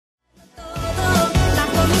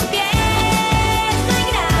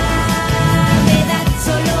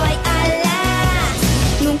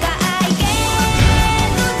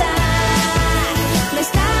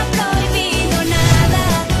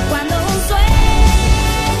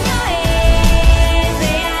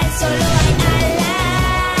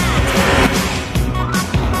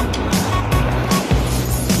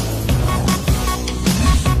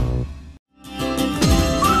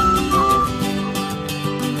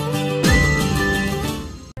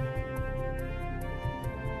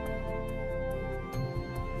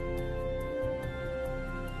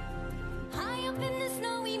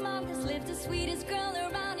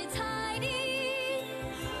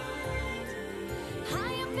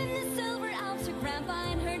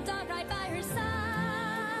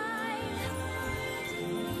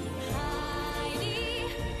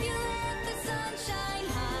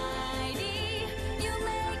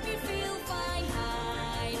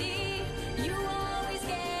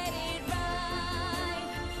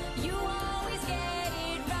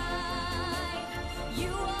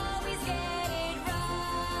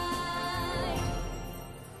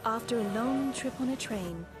long trip on a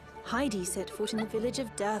train, Heidi set foot in the village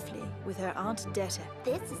of Durfley with her Aunt Detta.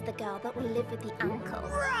 This is the girl that will live with the uncle.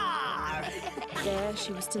 There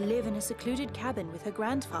she was to live in a secluded cabin with her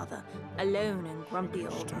grandfather, a lone and grumpy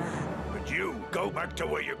old man. But you, go back to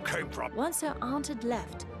where you came from. Once her aunt had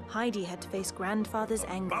left, Heidi had to face grandfather's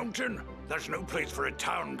anger. Mountain? There's no place for a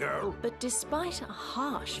town girl. But despite a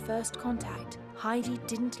harsh first contact, Heidi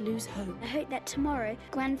didn't lose hope. I hope that tomorrow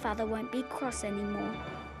grandfather won't be cross anymore.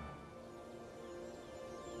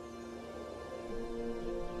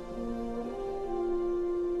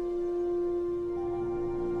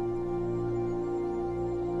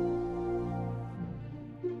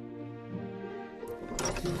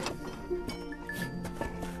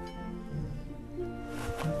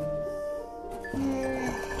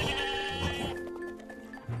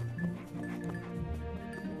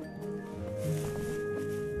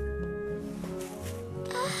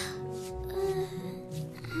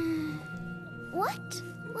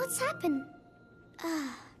 What's happened?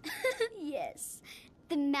 Yes,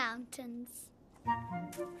 the mountains.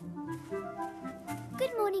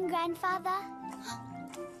 Good morning, Grandfather.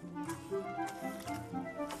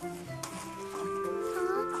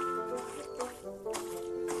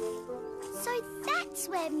 So that's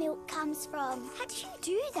where milk comes from. How did you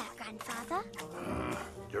do that, Grandfather?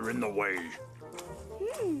 You're in the way.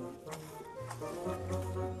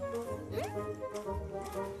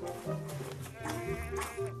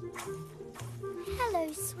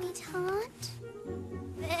 Hello, sweetheart.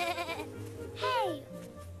 Hey,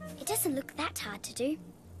 it doesn't look that hard to do.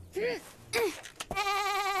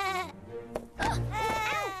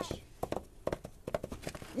 Ouch!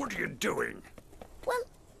 What are you doing? Well,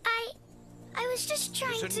 I was just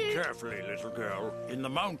trying Listen to... carefully, little girl. In the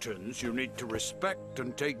mountains, you need to respect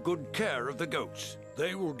and take good care of the goats.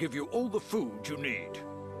 They will give you all the food you need.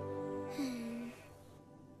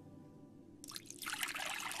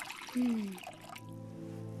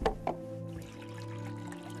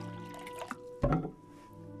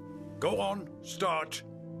 Go on, start.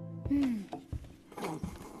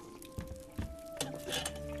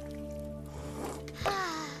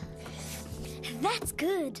 That's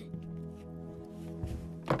good.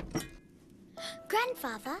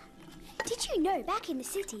 Grandfather, did you know back in the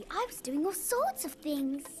city I was doing all sorts of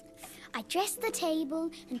things? I dressed the table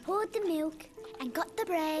and poured the milk and got the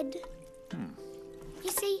bread. You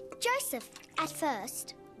see, Joseph, at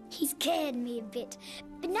first, he scared me a bit,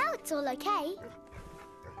 but now it's all okay.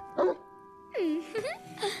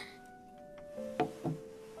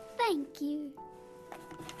 Thank you.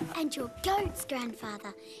 And your goats,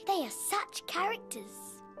 Grandfather, they are such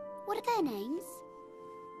characters. What are their names?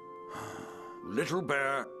 Little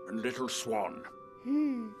Bear and Little Swan.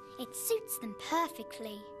 It suits them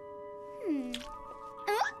perfectly.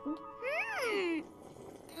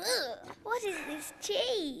 What is this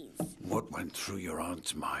cheese? What went through your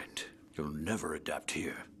aunt's mind? You'll never adapt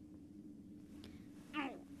here.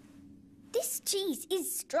 This cheese is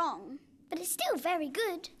strong, but it's still very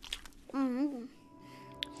good. You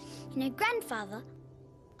know, Grandfather,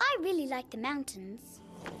 I really like the mountains.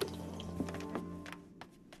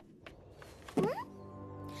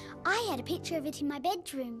 I had a picture of it in my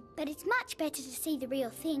bedroom, but it's much better to see the real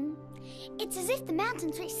thing. It's as if the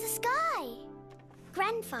mountains reach the sky.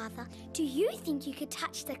 Grandfather, do you think you could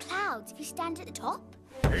touch the clouds if you stand at the top?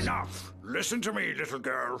 Enough! Listen to me, little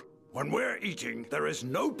girl. When we're eating, there is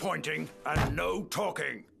no pointing and no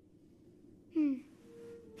talking.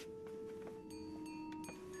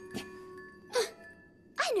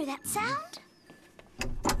 I know that sound.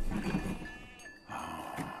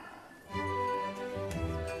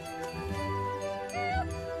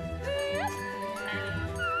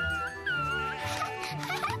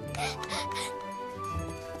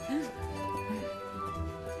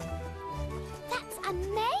 That's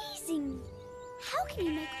amazing. How can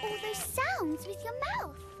you make all those sounds with your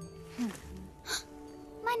mouth?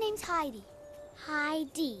 My name's Heidi.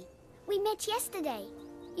 Heidi. We met yesterday.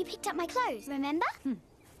 You picked up my clothes, remember?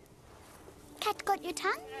 Cat got your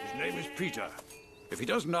tongue? His name is Peter. If he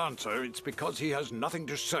doesn't answer, it's because he has nothing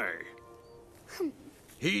to say.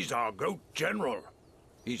 He's our goat general.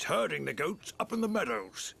 He's herding the goats up in the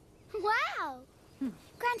meadows. Wow!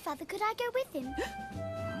 Grandfather, could I go with him?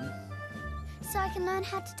 So I can learn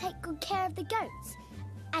how to take good care of the goats,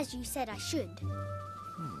 as you said I should.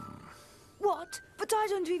 What? But I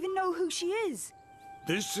don't even know who she is.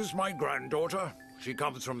 This is my granddaughter. She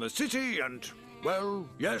comes from the city and, well,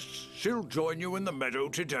 yes, she'll join you in the meadow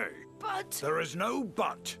today. But... There is no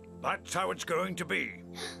but. That's how it's going to be.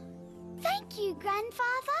 Thank you,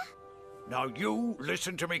 Grandfather. Now you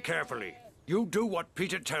listen to me carefully. You do what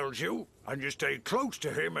Peter tells you, and you stay close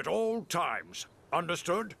to him at all times.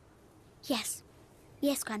 Understood? Yes.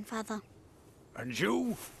 Yes, Grandfather. And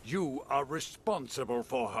you are responsible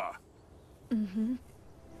for her. Mm-hmm.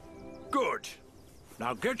 Good.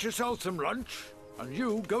 Now get yourself some lunch, and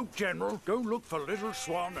you, Goat General, go look for Little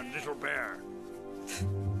Swan and Little Bear.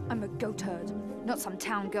 I'm a goat herd, not some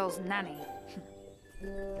town girl's nanny. See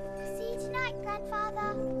you tonight,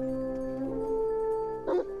 Grandfather.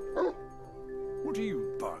 What are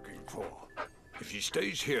you barking for? If she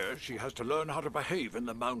stays here, she has to learn how to behave in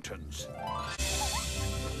the mountains.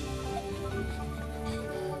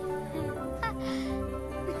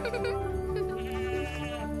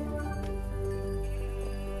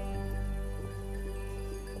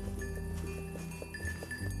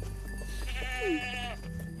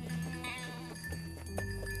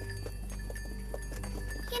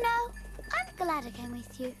 You know, I'm glad I came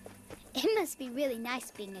with you. It must be really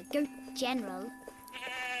nice being a goat general.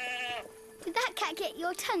 Did that cat get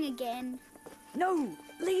your tongue again? No,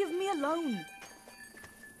 leave me alone.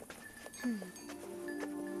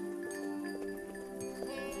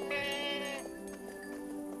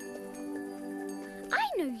 I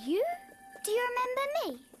know you. Do you remember me?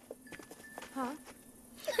 Huh?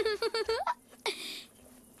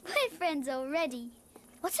 We're friends already.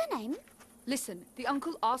 What's her name? Listen, the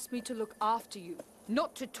uncle asked me to look after you,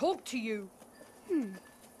 not to talk to you.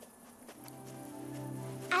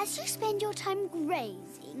 As you spend your time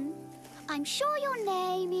grazing, I'm sure your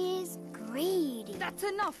name is Greedy. That's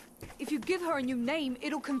enough. If you give her a new name,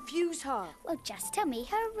 it'll confuse her. Well, just tell me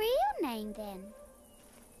her real name then.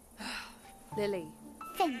 Lily.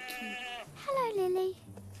 Thank you. Hello, Lily.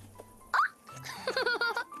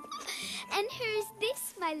 Oh! And who's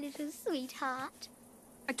this, my little sweetheart?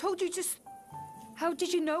 I told you just... How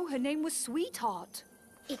did you know her name was Sweetheart?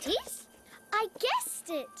 It is? I guessed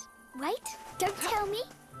it. Wait, don't tell me.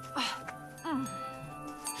 Ugh,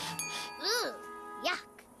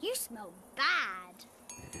 yuck, you smell bad.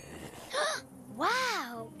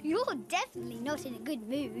 Wow, you're definitely not in a good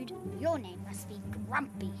mood. Your name must be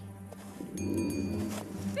Grumpy.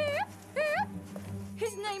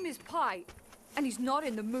 His name is Pie, and he's not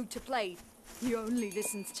in the mood to play. He only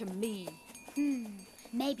listens to me.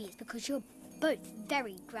 Maybe it's because you're both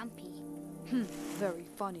very grumpy. Very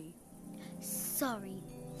funny. Sorry,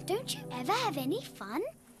 don't you ever have any fun?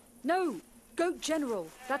 No, Goat General.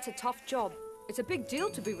 That's a tough job. It's a big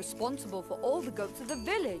deal to be responsible for all the goats of the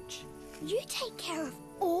village. You take care of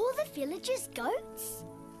all the villagers' goats?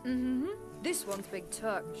 This one's Big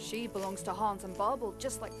Turk. She belongs to Hans and Barbel,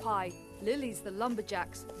 just like Pie. Lily's the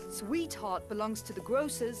lumberjacks. Sweetheart belongs to the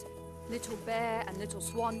grocers. Little Bear and Little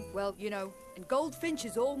Swan, well, you know, and Goldfinch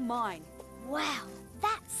is all mine. Wow,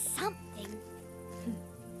 that's something.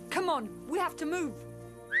 Come on, we have to move.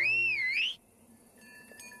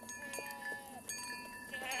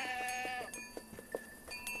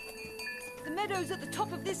 The meadow's at the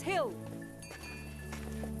top of this hill.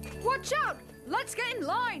 Watch out! Let's get in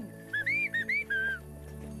line.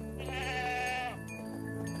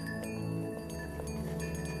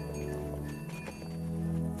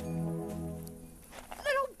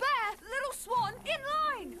 Little Bear, Little Swan, in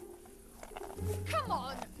line! Come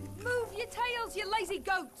on, move your tails, you lazy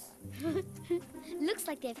goats! Looks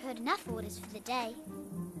like they've heard enough orders for the day.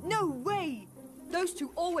 No way! Those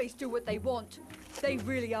two always do what they want. They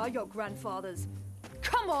really are your grandfathers.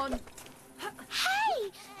 Come on!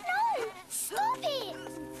 Hey! No! Stop it!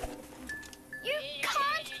 You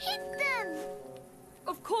can't hit them!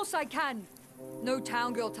 Of course I can. No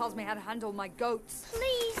town girl tells me how to handle my goats.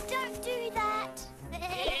 Please don't do that.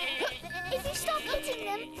 If you stop hitting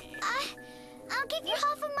them, I'll give you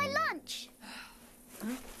half of my lunch.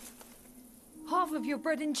 Half of your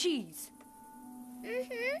bread and cheese.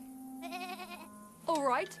 All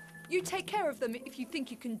right, you take care of them if you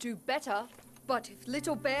think you can do better. But if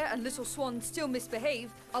Little Bear and Little Swan still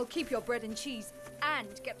misbehave, I'll keep your bread and cheese and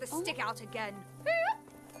get the stick out again.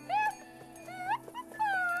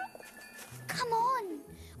 Come on.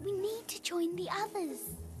 We need to join the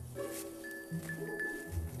others.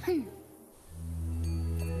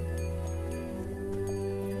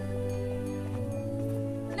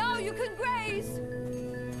 Now you can graze!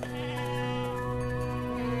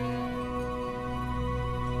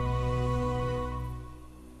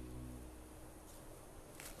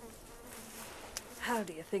 How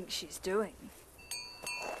do you think she's doing?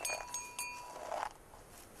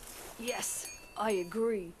 Yes, I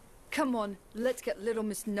agree. Come on, let's get little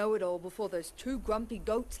Miss Know-It-All before those two grumpy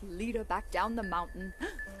goats lead her back down the mountain.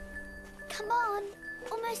 Come on.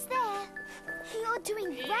 Almost there. You're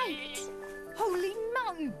doing great. Holy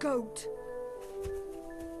mountain goat!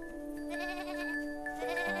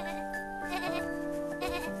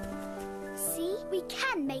 we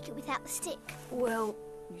can make it without the stick. Well,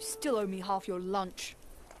 you still owe me half your lunch.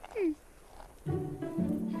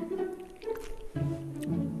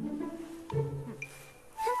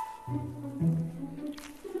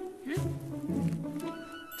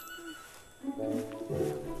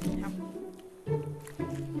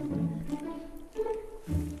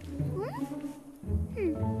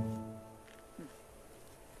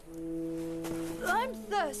 I'm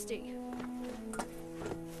thirsty.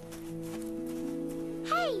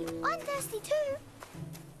 Hey, I'm thirsty too.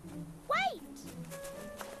 Wait!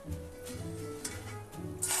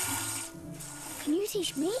 Can you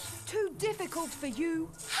teach me? Too difficult for you.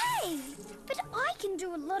 Hey! But I can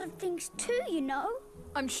do a lot of things too, you know.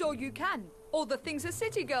 I'm sure you can. All the things a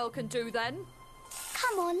city girl can do then.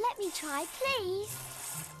 Come on, let me try, please.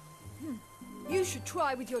 You should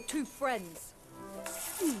try with your two friends.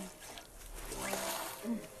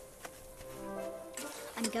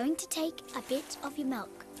 I'm going to take a bit of your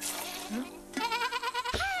milk. Hey!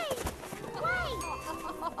 Wait!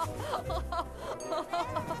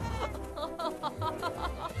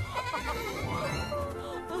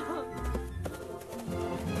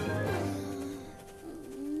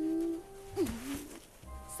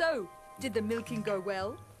 So, did the milking go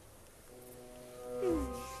well?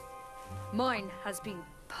 Mine has been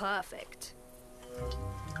perfect.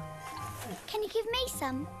 Can you give me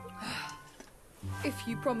some? If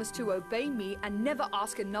you promise to obey me and never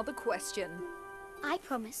ask another question. I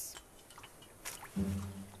promise.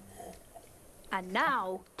 And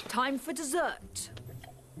now, time for dessert.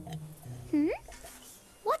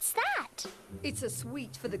 What's that? It's a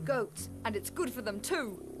sweet for the goats, and it's good for them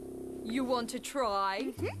too. You want to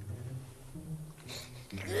try?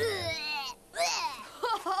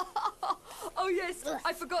 Oh yes,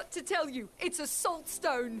 I forgot to tell you. It's a salt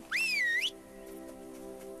stone.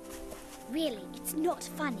 Really, it's not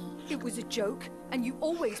funny. It was a joke, and you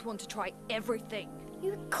always want to try everything.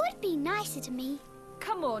 You could be nicer to me.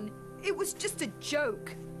 Come on, it was just a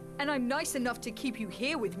joke. And I'm nice enough to keep you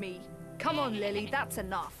here with me. Come on, Lily, that's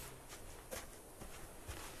enough.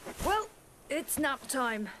 Well, it's nap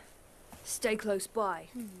time. Stay close by.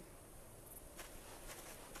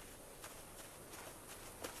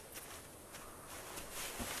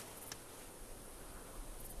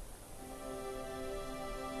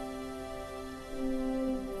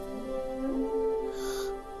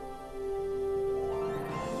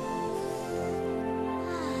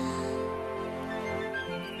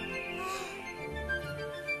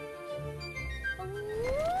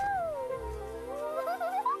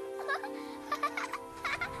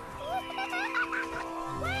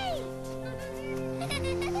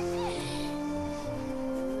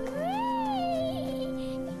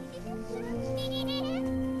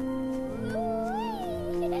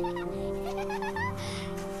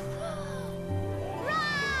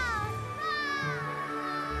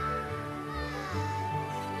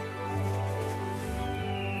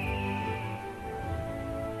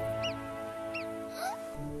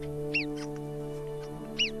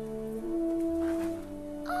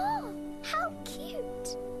 Oh, how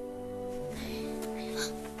cute!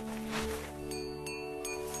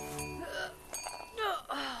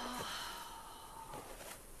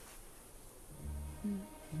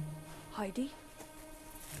 Heidi?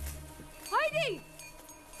 Heidi!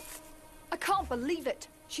 I can't believe it.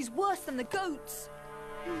 She's worse than the goats.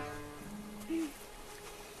 Little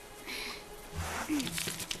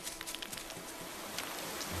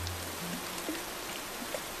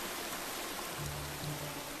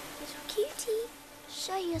cutie,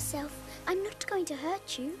 show yourself. I'm not going to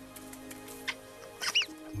hurt you.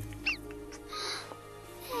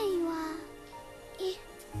 There you are. Eh.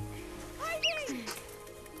 Heidi!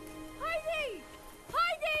 Heidi!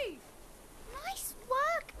 Heidi! Nice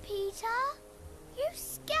work, Peter. You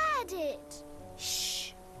scared it.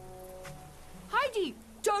 Shh! Heidi,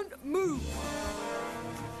 don't move!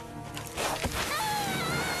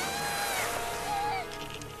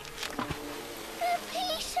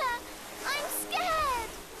 Peter, I'm scared.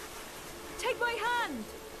 Take my hand!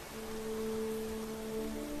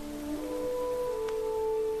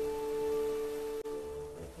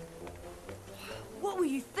 What were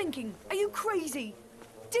you thinking? Are you crazy?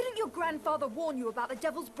 Didn't your grandfather warn you about the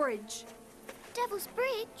Devil's Bridge? Devil's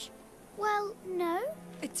Bridge? Well, no.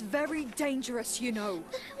 It's very dangerous, you know.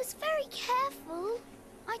 But I was very careful.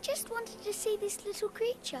 I just wanted to see this little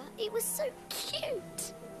creature. It was so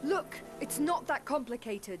cute. Look, it's not that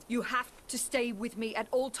complicated. You have to stay with me at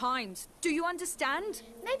all times. Do you understand?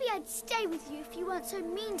 Maybe I'd stay with you if you weren't so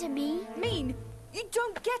mean to me. Mean? You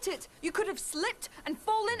don't get it. You could have slipped and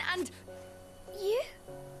fallen and... You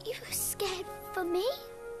were scared for me?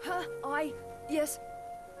 Yes.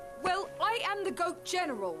 Well, I am the Goat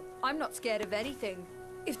General. I'm not scared of anything.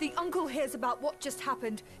 If the uncle hears about what just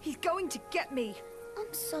happened, he's going to get me.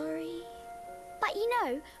 I'm sorry. But you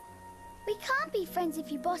know, we can't be friends if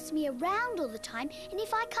you boss me around all the time and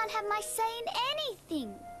if I can't have my say in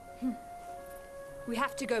anything. We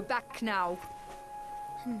have to go back now.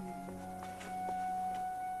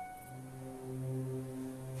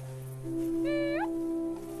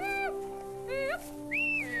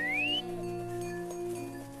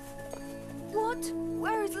 What?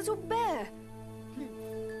 Where is Little Bear?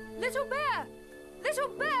 Little Bear! Little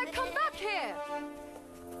Bear, come back here!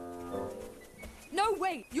 No,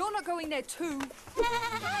 wait, you're not going there too.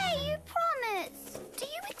 Hey, you promised. Do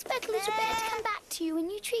you expect Little Bear to come back to you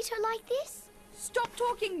when you treat her like this? Stop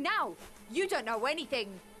talking now. You don't know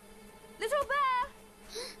anything. Little Bear!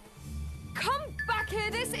 Come back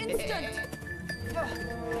here this instant! No!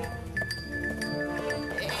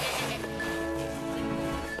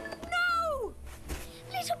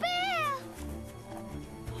 Little Bear!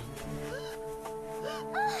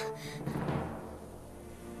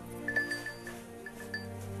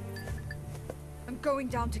 I'm going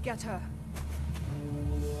down to get her.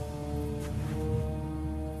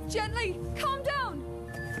 Gently, calm down!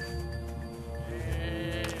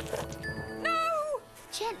 No!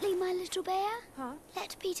 Gently, my little bear. Huh?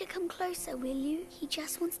 Let Peter come closer, will you? He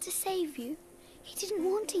just wants to save you. He didn't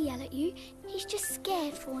want to yell at you. He's just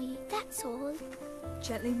scared for you, that's all.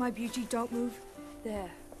 Gently, my beauty, don't move.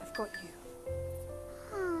 There, I've got you.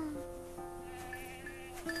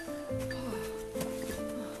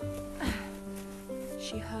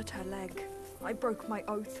 She hurt her leg. I broke my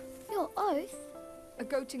oath. Your oath? A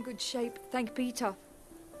goat in good shape, thank Peter.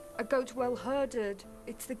 A goat well herded.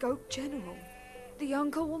 It's the Goat General. The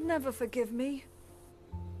uncle will never forgive me.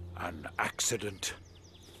 An accident.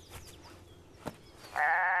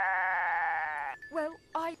 Well,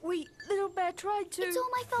 Little Bear tried to... It's all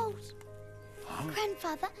my fault.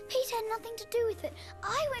 Grandfather, Peter had nothing to do with it.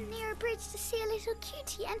 I went near a bridge to see a little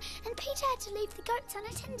cutie and Peter had to leave the goats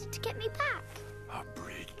unattended to get me back. A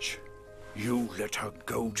bridge? You let her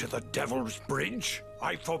go to the Devil's Bridge?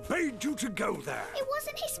 I forbade you to go there. It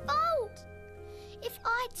wasn't his fault. If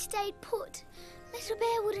I'd stayed put, Little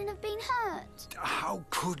Bear wouldn't have been hurt. How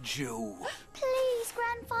could you? Please,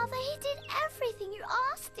 Grandfather, he did everything you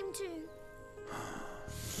asked him to.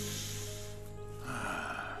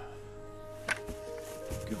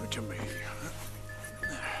 Give it to me.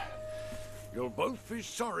 You'll both be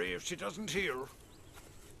sorry if she doesn't heal.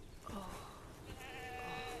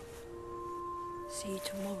 See you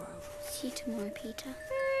tomorrow. See you tomorrow, Peter.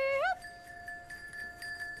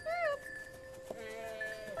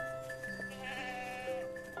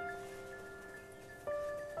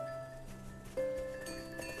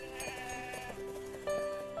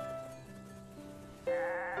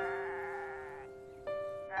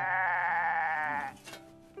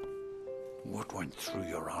 What went through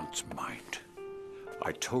your aunt's mind?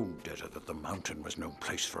 I told Detta that the mountain was no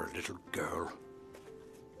place for a little girl.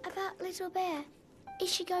 About Little Bear.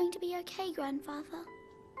 Is she going to be okay, Grandfather?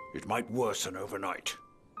 It might worsen overnight.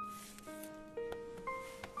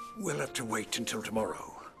 We'll have to wait until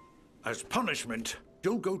tomorrow. As punishment,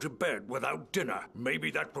 you'll go to bed without dinner. Maybe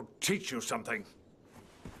that will teach you something.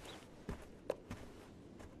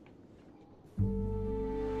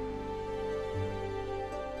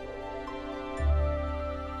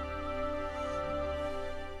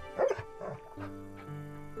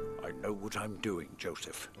 I know what I'm doing,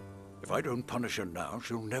 Joseph. If I don't punish her now,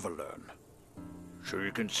 she'll never learn. So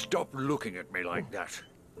you can stop looking at me like that.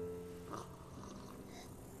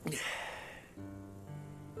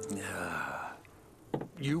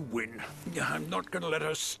 You win. I'm not going to let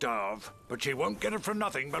her starve, but she won't get it for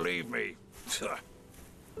nothing, believe me.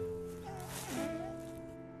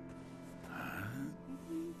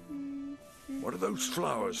 What are those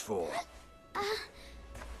flowers for?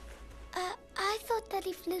 I thought that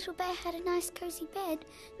if Little Bear had a nice cozy bed,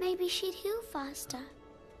 maybe she'd heal faster.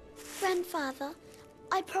 Grandfather,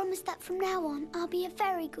 I promise that from now on, I'll be a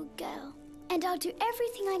very good girl. And I'll do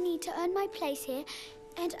everything I need to earn my place here,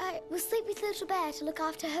 and I will sleep with Little Bear to look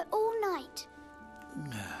after her all night.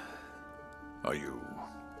 Are you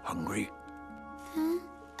hungry? Huh?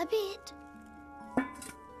 A bit.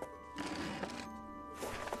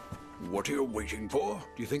 What are you waiting for?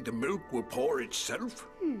 Do you think the milk will pour itself?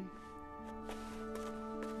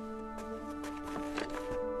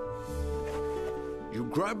 You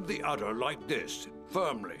grab the udder like this,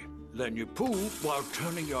 firmly. Then you pull while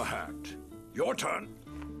turning your hand. Your turn.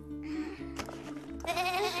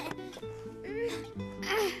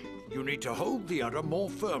 You need to hold the udder more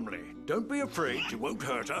firmly. Don't be afraid, you won't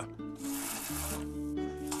hurt her.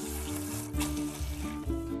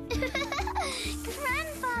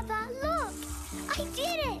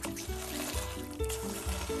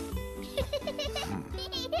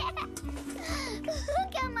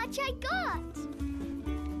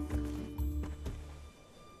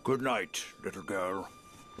 Good night, little girl.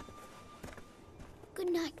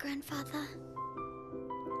 Good night, Grandfather.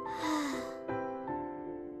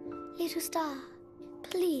 Little Star,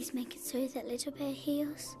 please make it so that Little Bear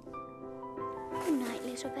heals. Good night,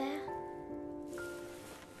 Little Bear.